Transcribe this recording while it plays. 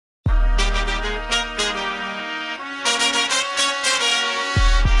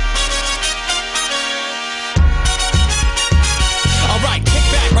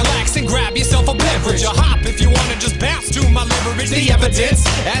powerful beverage. A hop if you wanna just bounce to my leverage. The evidence,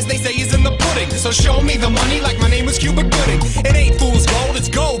 as they say, is in the pudding. So show me the money like my name was Cuba Gooding. It ain't fool's gold, it's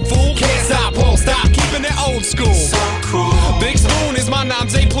gold, fool. Can't stop, won't stop, keeping it old school. So cool. Big Spoon is my nom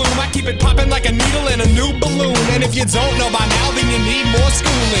de plume. I keep it popping like a needle in a new balloon. And if you don't know by now, then you need more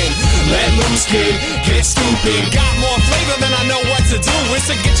schooling. Let loose, kid, get stupid. Got more flavor than I know what to do with,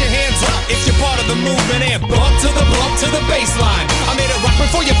 so get your hands up if you're part of the movement and bump to the baseline. I made it rock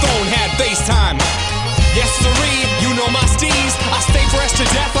before your phone had FaceTime. Yes, sirree, you know my steez. I stay fresh to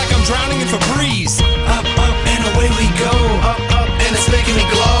death like I'm drowning in Febreze. Up, up, and away we go. Up, up, and it's making me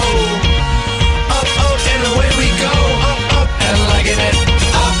glow. Up, up, and away we go. Up, up, and liking it.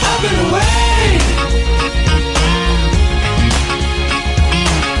 Up, up, and away.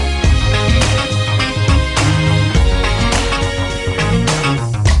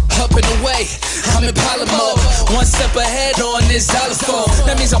 Up and away, I'm in pilot mode. One step ahead on this xylophone.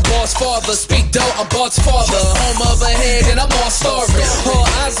 That means I'm boss father. Speak though, I'm boss father. Home of a head and I'm all starving. All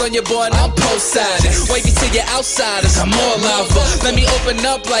eyes on your boy and I'm post-sided. Wavy to your outsiders, I'm more lava. Let me open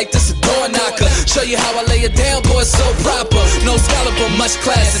up like this a door knocker. Show you how I lay it down, boy, it's so proper. No scholar but much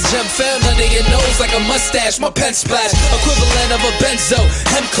class. The gem found under your nose like a mustache. My pen splash, equivalent of a benzo,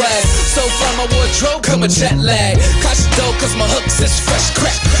 hem class. So far my wardrobe come a jet lag. Cash dough cause my hooks is fresh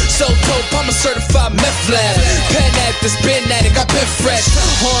crack. So dope, I'm a certified meth lab. Pen actors, been at it, got been fresh.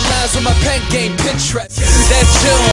 On lines with my pen game, Pinterest. That's chill.